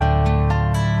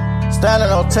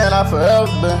Standing on 10, I forever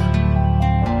been.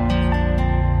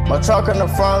 My truck in the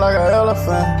front like an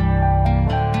elephant.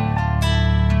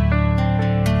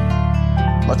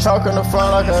 My truck in the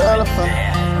front like an elephant.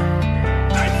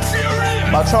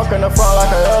 My truck in the front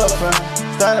like an elephant.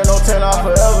 Standing on 10, I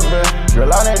forever been. Girl,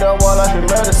 I need that wall like a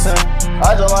medicine.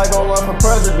 I just might go run for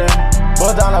president.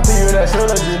 Bust down a P with that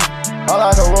trilogy. I'm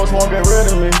like a roach, won't get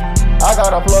rid of me. I got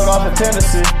a plug off in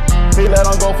Tennessee. He let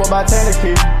him go for my 10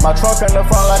 key. My trunk in the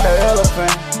front like an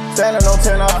elephant. Standing on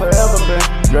 10, I forever been.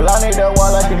 Girl, I need that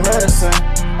wall like a medicine.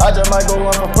 I just might go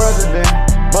run for president.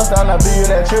 Bust down a B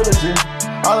with that trilogy.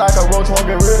 I'm like a roach, won't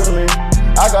get rid of me.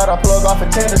 I got a plug off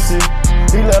in Tennessee.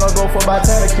 He let him go for my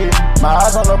 10 key. My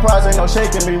eyes on the prize, ain't no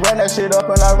shaking me. Ran that shit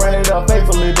up and I ran it up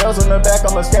faithfully. Bells in the back,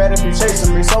 I'm a scared if you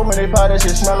chasing me. So many pie, that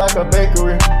shit smell like a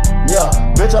bakery. Yeah,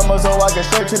 bitch, I'm a zo, I get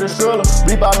straight to the thriller.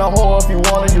 Beep out no hole if you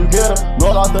want it, you get her.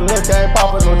 Going off the lick, I ain't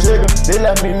popping no jigger. They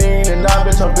left me mean and now,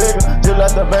 bitch, I'm bigger. Just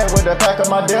left the bank with the pack of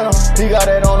my denim. He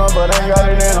got that on him, but ain't got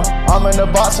it in him. I'm in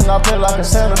the box and I play like a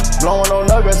center. Blowing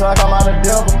on nuggets like I'm out of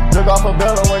Denver. Took off a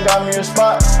bell and got me a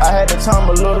spot. I had to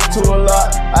turn a little to a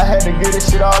lot. I had to get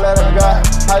this shit all that I got.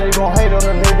 How they gon' hate on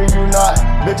a nigga you not?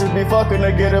 Bitches be fucking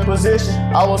to get a position.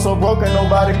 I was so broken,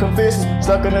 nobody could fix it.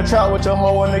 Stuck in the trap with your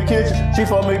hoe in the kitchen. She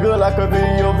fucked me good like a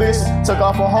video vixen. Took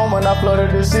off from home and I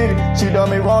flooded the city. She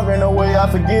done me wrong, ain't no way I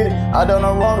forget it. I done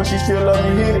her wrong, but she still let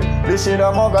me hit it. This shit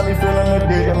I'm on got me feeling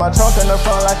addicted. My trunk in the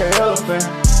front like an elephant.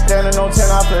 Standing on 10,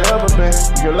 I forever been.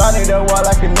 Girl, I need that wall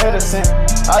like a medicine.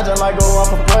 I just might go run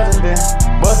for president.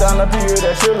 Bust down the P with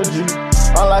that trilogy.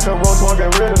 I'm like a roach, won't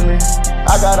get rid of me.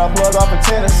 I got a plug off in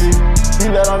Tennessee.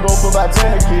 He let him go for about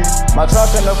 10 key. My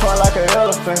truck in the front like an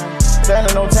elephant.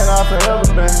 Standing on 10, I forever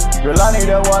been. Girl, I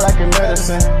need that wall like a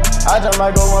medicine. I just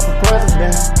might go run for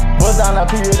president. Bust down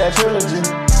that P with that trilogy.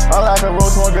 I'm like a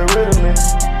roach, won't get rid of me.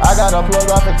 I got a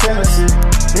plug off in Tennessee.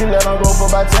 He let him go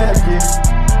for about 10 key.